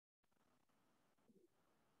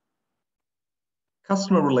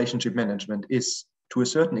Customer relationship management is, to a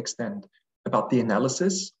certain extent, about the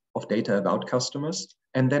analysis of data about customers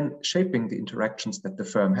and then shaping the interactions that the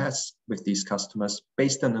firm has with these customers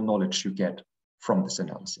based on the knowledge you get from this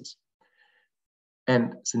analysis.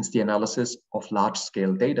 And since the analysis of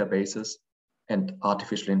large-scale databases and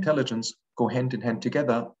artificial intelligence go hand in hand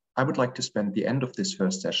together, I would like to spend the end of this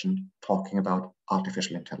first session talking about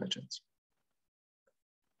artificial intelligence.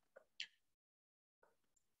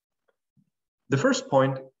 The first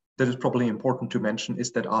point that is probably important to mention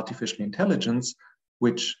is that artificial intelligence,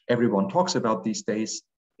 which everyone talks about these days,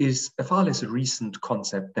 is a far less recent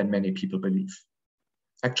concept than many people believe.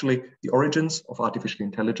 Actually, the origins of artificial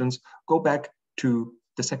intelligence go back to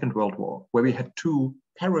the Second World War, where we had two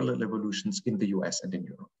parallel evolutions in the US and in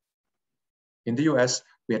Europe. In the US,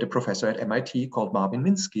 we had a professor at MIT called Marvin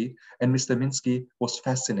Minsky, and Mr. Minsky was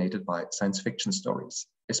fascinated by science fiction stories,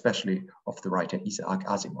 especially of the writer Isaac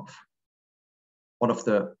Asimov. One of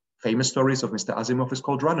the famous stories of Mr. Asimov is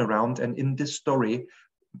called Runaround, and in this story,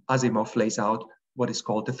 Asimov lays out what is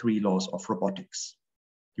called the 3 laws of robotics.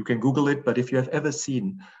 You can Google it, but if you have ever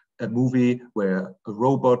seen a movie where a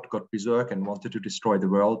robot got berserk and wanted to destroy the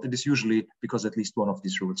world, it is usually because at least one of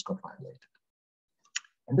these rules got violated.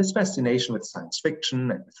 And this fascination with science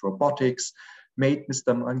fiction and with robotics made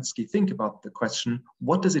Mr. Minsky think about the question,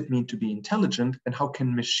 what does it mean to be intelligent and how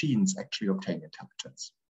can machines actually obtain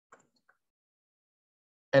intelligence?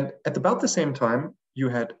 And at about the same time, you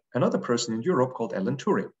had another person in Europe called Alan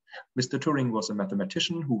Turing. Mr. Turing was a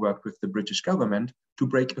mathematician who worked with the British government to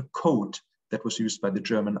break a code that was used by the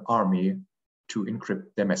German army to encrypt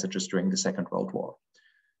their messages during the Second World War.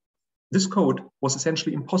 This code was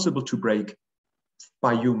essentially impossible to break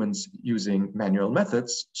by humans using manual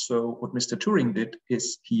methods. So what Mr. Turing did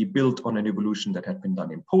is he built on an evolution that had been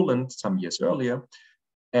done in Poland some years earlier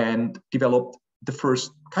and developed the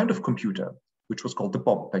first kind of computer, which was called the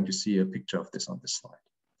bomb. And you see a picture of this on this slide.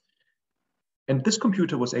 And this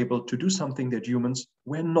computer was able to do something that humans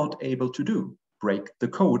were not able to do, break the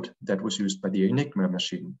code that was used by the Enigma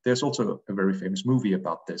machine. There's also a very famous movie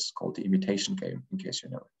about this called The Imitation Game, in case you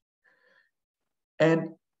know it. And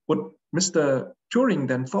what Mr. Turing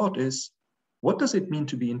then thought is, what does it mean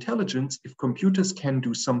to be intelligent if computers can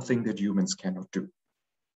do something that humans cannot do?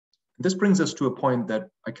 This brings us to a point that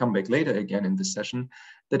I come back later again in this session,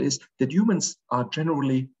 that is that humans are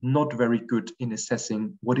generally not very good in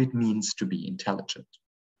assessing what it means to be intelligent.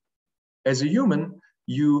 As a human,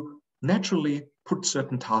 you naturally put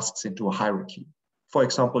certain tasks into a hierarchy. For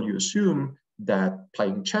example, you assume that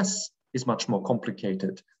playing chess is much more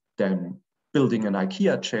complicated than building an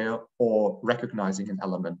IKEA chair or recognizing an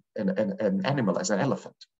animal as an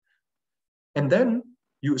elephant. And then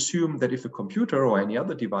you assume that if a computer or any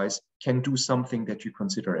other device can do something that you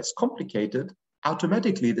consider as complicated,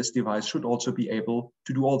 automatically this device should also be able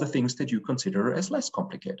to do all the things that you consider as less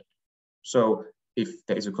complicated. So if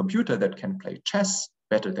there is a computer that can play chess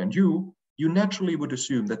better than you, you naturally would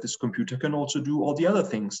assume that this computer can also do all the other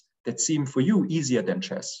things that seem for you easier than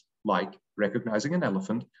chess, like recognizing an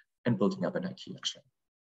elephant and building up an IKEA chair.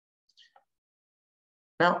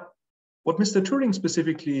 Now, what Mr. Turing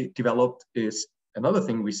specifically developed is another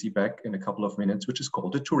thing we see back in a couple of minutes, which is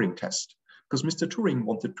called the Turing Test, because Mr. Turing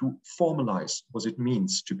wanted to formalize what it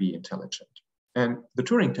means to be intelligent. And the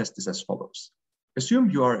Turing Test is as follows. Assume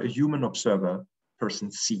you are a human observer,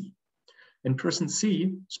 person C. And person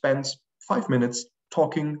C spends 5 minutes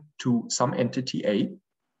talking to some entity A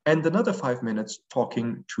and another 5 minutes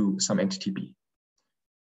talking to some entity B.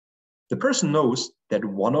 The person knows that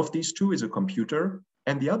one of these two is a computer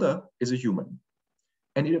and the other is a human.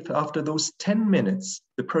 And if after those 10 minutes,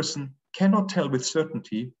 the person cannot tell with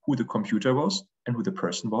certainty who the computer was and who the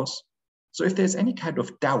person was, so if there's any kind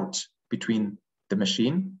of doubt between the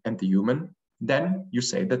machine and the human, then you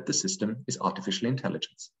say that the system is artificial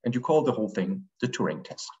intelligence, and you call the whole thing the Turing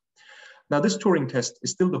Test. Now, this Turing Test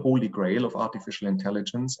is still the holy grail of artificial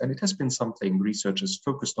intelligence, and it has been something researchers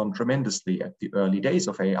focused on tremendously at the early days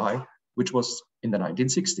of AI, which was in the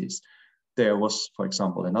 1960s. There was, for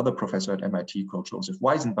example, another professor at MIT called Joseph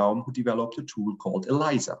Weizenbaum who developed a tool called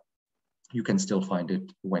ELIZA. You can still find it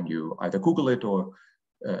when you either Google it or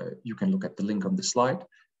you can look at the link on the slide.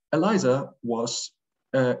 ELIZA was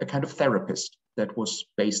a kind of therapist that was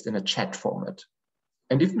based in a chat format.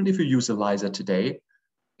 And even if you use ELIZA today,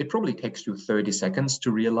 it probably takes you 30 seconds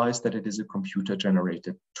to realize that it is a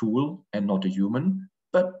computer-generated tool and not a human.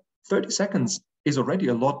 But 30 seconds is already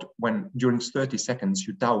a lot when during 30 seconds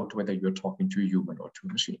you doubt whether you're talking to a human or to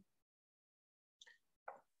a machine.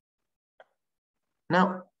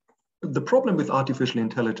 Now, the problem with artificial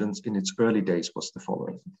intelligence in its early days was the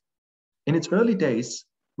following. In its early days,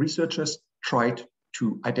 researchers tried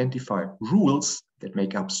to identify rules that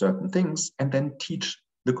make up certain things and then teach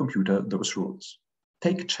the computer those rules.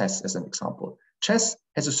 Take chess as an example. Chess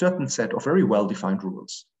has a certain set of very well-defined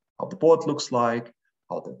rules, how the board looks like,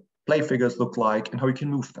 how the play figures look like, and how you can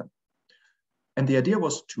move them. And the idea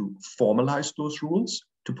was to formalize those rules,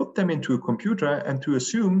 to put them into a computer, and to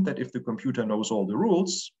assume that if the computer knows all the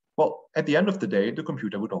rules, well, at the end of the day, the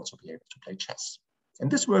computer would also be able to play chess. And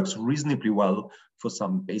this works reasonably well for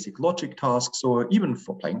some basic logic tasks or even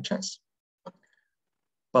for playing chess.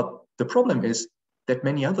 But the problem is that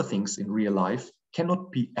many other things in real life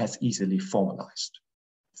cannot be as easily formalized.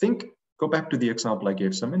 Go back to the example I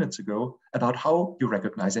gave some minutes ago about how you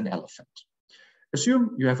recognize an elephant.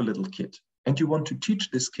 Assume you have a little kid and you want to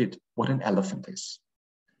teach this kid what an elephant is.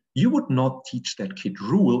 You would not teach that kid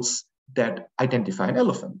rules that identify an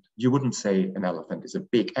elephant. You wouldn't say an elephant is a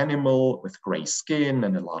big animal with gray skin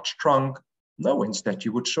and a large trunk. No, instead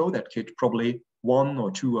you would show that kid probably 1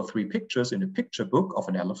 or 2 or 3 pictures in a picture book of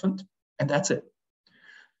an elephant, and that's it.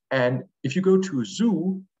 And if you go to a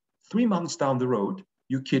zoo 3 months down the road,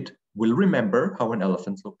 your kid will remember how an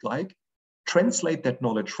elephant looked like, translate that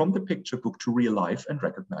knowledge from the picture book to real life, and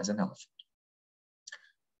recognize an elephant.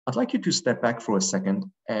 I'd like you to step back for a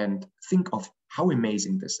second and think of how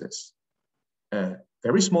amazing this is. A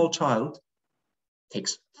very small child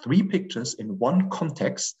takes 3 pictures in one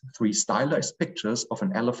context, 3 stylized pictures of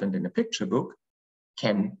an elephant in a picture book,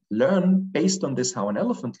 can learn based on this how an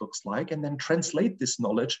elephant looks like, and then translate this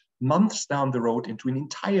knowledge months down the road into an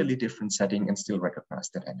entirely different setting and still recognize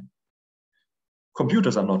that animal.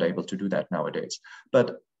 Computers are not able to do that nowadays.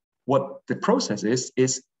 But what the process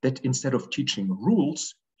is that instead of teaching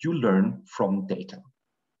rules, you learn from data.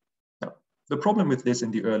 Now, the problem with this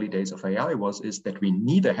in the early days of AI is that we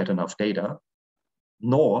neither had enough data,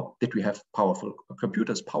 nor did we have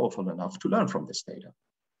computers powerful enough to learn from this data.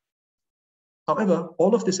 However,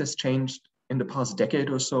 all of this has changed in the past decade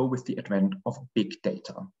or so with the advent of big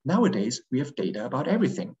data. Nowadays, we have data about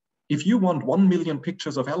everything. If you want 1 million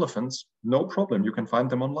pictures of elephants, no problem, you can find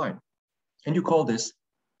them online. And you call this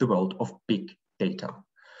the world of big data.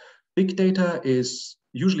 Big data is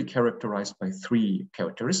usually characterized by 3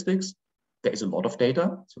 characteristics. There is a lot of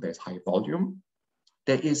data, so there's high volume.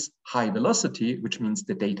 There is high velocity, which means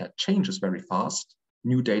the data changes very fast.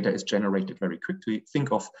 New data is generated very quickly.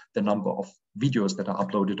 Think of the number of videos that are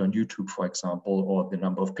uploaded on YouTube, for example, or the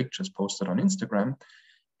number of pictures posted on Instagram.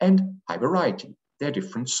 And high variety. There are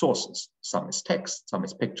different sources. Some is text, some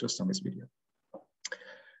is pictures, some is video.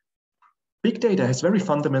 Big data has very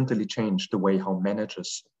fundamentally changed the way how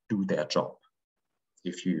managers do their job.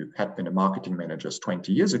 If you had been a marketing manager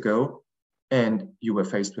 20 years ago, and you were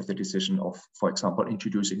faced with the decision of, for example,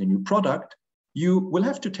 introducing a new product, you will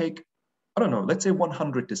have to take, I don't know, let's say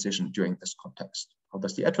 100 decisions during this context. How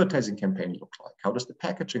does the advertising campaign look like? How does the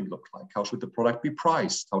packaging look like? How should the product be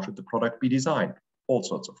priced? How should the product be designed? All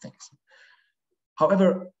sorts of things.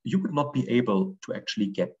 However, you would not be able to actually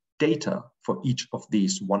get data for each of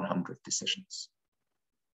these 100 decisions.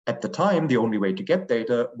 At the time, the only way to get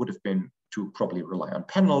data would have been to probably rely on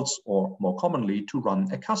panels, or more commonly, to run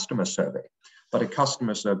a customer survey. But a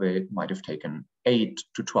customer survey might have taken 8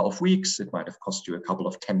 to 12 weeks. It might have cost you a couple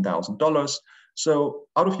of $10,000. So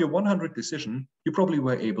out of your 100 decisions, you probably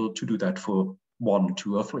were able to do that for 1,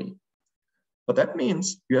 2, or 3. But that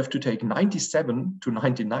means you have to take 97 to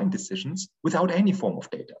 99 decisions without any form of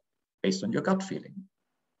data, based on your gut feeling.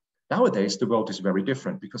 Nowadays, the world is very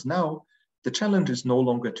different, because now the challenge is no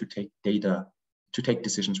longer to take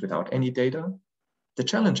decisions without any data. The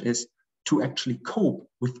challenge is to actually cope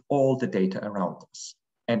with all the data around us.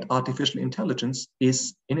 And artificial intelligence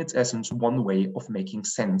is, in its essence, one way of making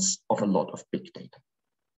sense of a lot of big data.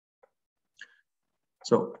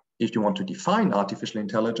 So if you want to define artificial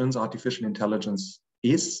intelligence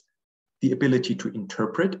is the ability to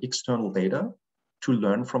interpret external data, to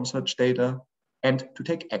learn from such data, and to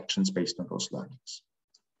take actions based on those learnings.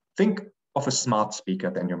 Think of a smart speaker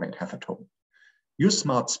that you might have at home. Your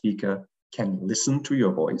smart speaker can listen to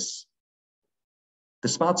your voice. The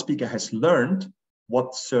smart speaker has learned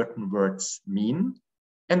what certain words mean,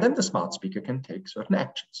 and then the smart speaker can take certain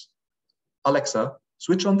actions. Alexa,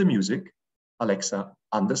 switch on the music. Alexa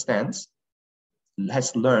understands,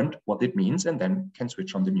 has learned what it means, and then can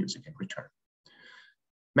switch on the music in return.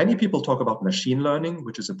 Many people talk about machine learning,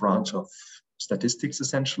 which is a branch of statistics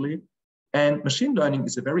essentially. And machine learning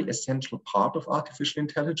is a very essential part of artificial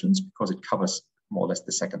intelligence because it covers more or less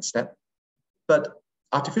the second step. But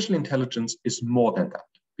artificial intelligence is more than that,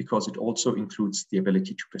 because it also includes the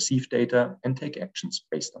ability to perceive data and take actions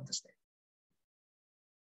based on this data.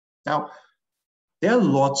 Now, There are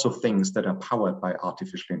lots of things that are powered by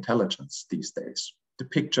artificial intelligence these days. The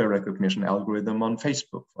picture recognition algorithm on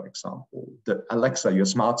Facebook, for example, the Alexa, your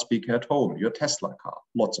smart speaker at home, your Tesla car,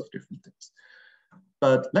 lots of different things.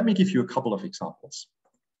 But let me give you a couple of examples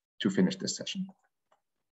to finish this session.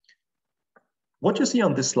 What you see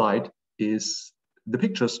on this slide is the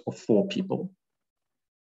pictures of 4 people.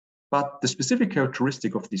 But the specific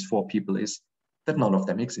characteristic of these 4 people is that none of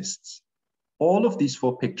them exists. All of these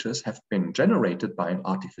 4 pictures have been generated by an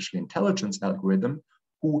artificial intelligence algorithm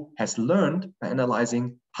who has learned by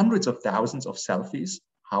analyzing hundreds of thousands of selfies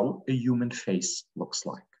how a human face looks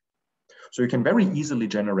like. So you can very easily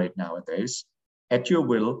generate nowadays, at your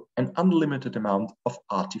will, an unlimited amount of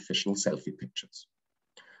artificial selfie pictures.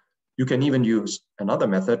 You can even use another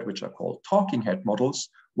method, which are called talking head models,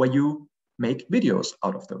 where you make videos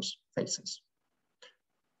out of those faces.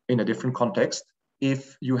 In a different context,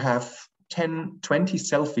 if you have 10, 20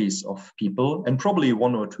 selfies of people and probably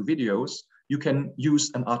 1 or 2 videos, you can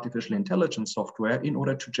use an artificial intelligence software in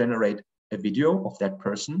order to generate a video of that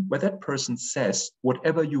person where that person says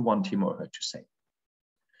whatever you want him or her to say.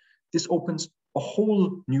 This opens a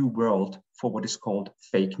whole new world for what is called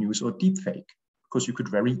fake news or deepfake, because you could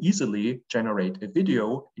very easily generate a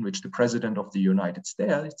video in which the president of the United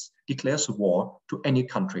States declares war to any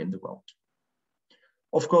country in the world.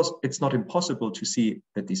 Of course, it's not impossible to see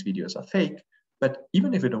that these videos are fake, but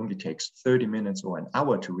even if it only takes 30 minutes or an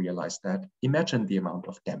hour to realize that, imagine the amount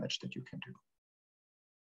of damage that you can do.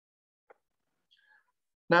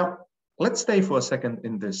 Now, let's stay for a second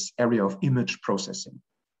in this area of image processing.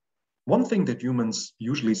 One thing that humans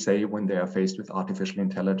usually say when they are faced with artificial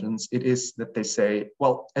intelligence, it is that they say,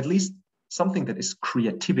 well, at least something that is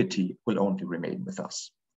creativity will only remain with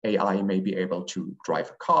us. AI may be able to drive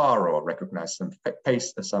a car or recognize some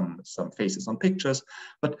faces on pictures,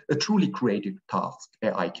 but a truly creative task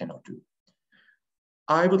AI cannot do.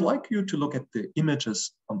 I would like you to look at the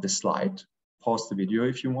images on this slide, pause the video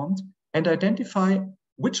if you want, and identify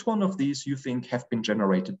which one of these you think have been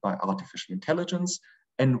generated by artificial intelligence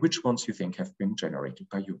and which ones you think have been generated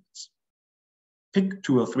by humans. Pick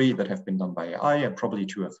 2 or 3 that have been done by AI and probably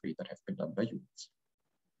 2 or 3 that have been done by humans.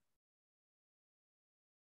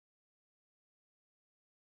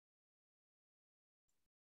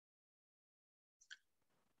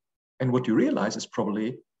 And what you realize is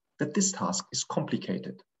probably that this task is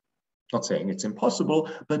complicated. Not saying it's impossible,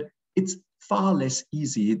 but it's far less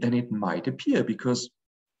easy than it might appear because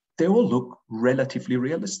they all look relatively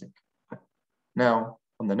realistic. Now,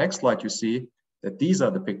 on the next slide, you see that these are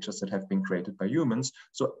the pictures that have been created by humans.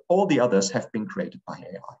 So all the others have been created by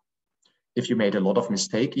AI. If you made a lot of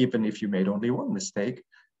mistakes, even if you made only 1 mistake,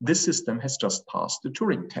 this system has just passed the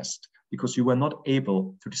Turing test because you were not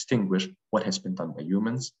able to distinguish what has been done by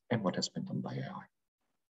humans and what has been done by AI.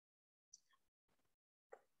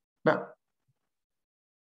 Now,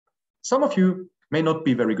 some of you may not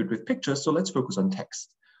be very good with pictures, so let's focus on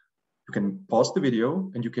text. You can pause the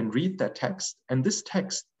video and you can read that text. And this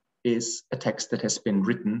text is a text that has been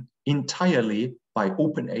written entirely by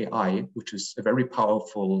OpenAI, which is a very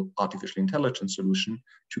powerful artificial intelligence solution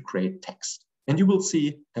to create text. And you will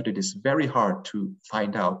see that it is very hard to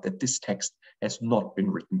find out that this text has not been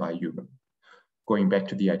written by a human. Going back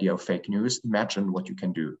to the idea of fake news, imagine what you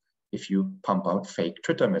can do if you pump out fake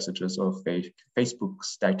Twitter messages or fake Facebook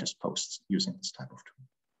status posts using this type of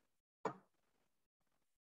tool.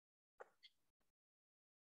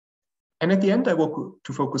 And at the end, I want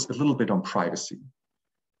to focus a little bit on privacy.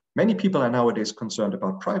 Many people are nowadays concerned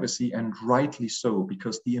about privacy, and rightly so,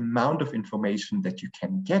 because the amount of information that you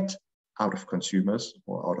can get out of consumers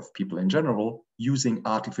or out of people in general using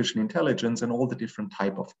artificial intelligence and all the different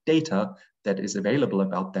type of data that is available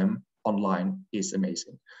about them online is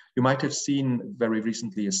amazing. You might have seen very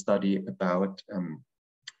recently a study about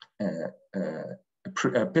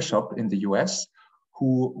a bishop in the US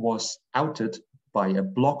who was outed by a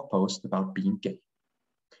blog post about being gay.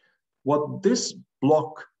 What this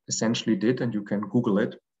blog essentially did, and you can Google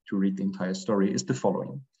it to read the entire story, is the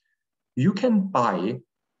following. You can buy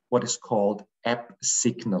what is called app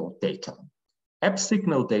signal data. App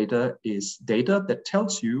signal data is data that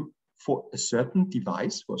tells you for a certain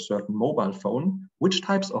device, for a certain mobile phone, which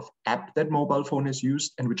types of app that mobile phone has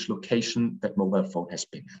used and which location that mobile phone has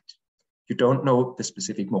been at. You don't know the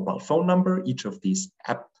specific mobile phone number. Each of these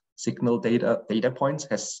app signal data points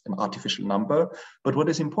has an artificial number. But what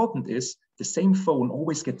is important is the same phone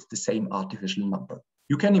always gets the same artificial number.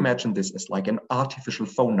 You can imagine this as like an artificial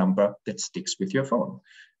phone number that sticks with your phone.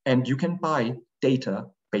 And you can buy data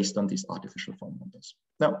based on these artificial phone numbers.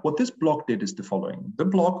 Now, what this blog did is the following. The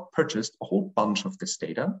blog purchased a whole bunch of this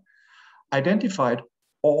data, identified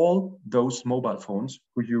all those mobile phones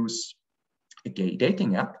who use a gay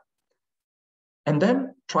dating app, and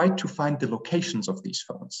then tried to find the locations of these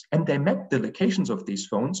phones. And they mapped the locations of these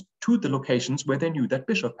phones to the locations where they knew that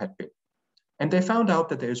Bishop had been. And they found out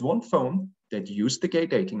that there is one phone that used the gay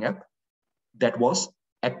dating app that was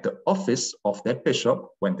at the office of that bishop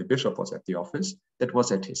when the bishop was at the office, that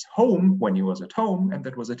was at his home when he was at home, and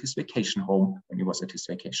that was at his vacation home when he was at his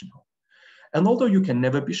vacation home. And although you can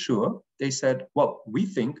never be sure, they said, well, we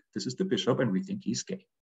think this is the bishop and we think he's gay.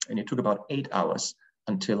 And it took about 8 hours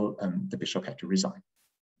until the bishop had to resign.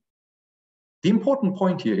 The important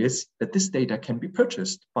point here is that this data can be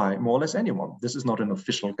purchased by more or less anyone. This is not an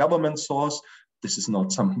official government source. This is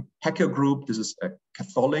not some hacker group. This is a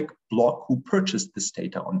Catholic blog who purchased this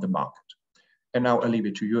data on the market. And now I leave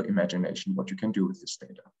it to your imagination what you can do with this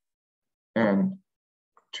data. And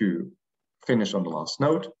to finish on the last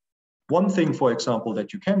note, one thing, for example,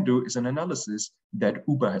 that you can do is an analysis that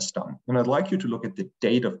Uber has done. And I'd like you to look at the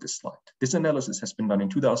date of this slide. This analysis has been done in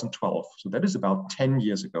 2012. So that is about 10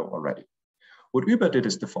 years ago already. What Uber did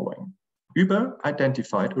is the following. Uber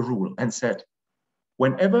identified a rule and said,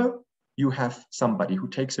 whenever you have somebody who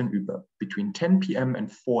takes an Uber between 10 p.m.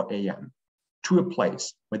 and 4 a.m. to a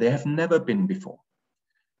place where they have never been before,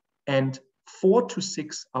 and 4 to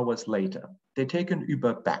 6 hours later, they take an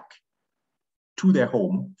Uber back to their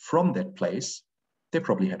home from that place, they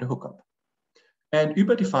probably had a hookup. And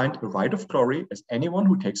Uber defined a ride of glory as anyone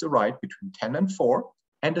who takes a ride between 10 and 4,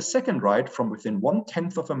 and a second ride from within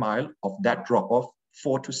 1/10 of a mile of that drop-off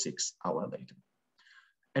 4 to 6 hours later.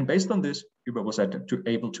 And based on this, Uber was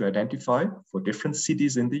able to identify for different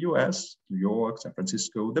cities in the US, New York, San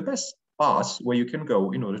Francisco, the best bars where you can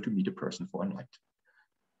go in order to meet a person for a night.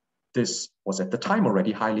 This was at the time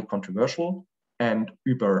already highly controversial, and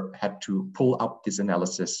Uber had to pull up this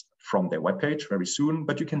analysis from their webpage very soon,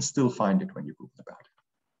 but you can still find it when you Google about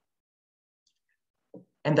it.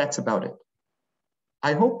 And that's about it.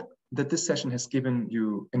 I hope that this session has given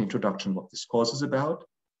you an introduction what this course is about,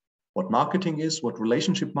 what marketing is, what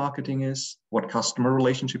relationship marketing is, what customer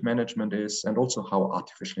relationship management is, and also how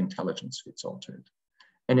artificial intelligence fits onto it.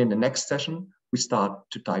 And in the next session, we start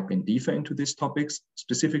to dive in deeper into these topics,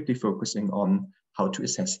 specifically focusing on how to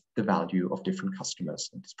assess the value of different customers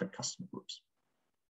and different customer groups.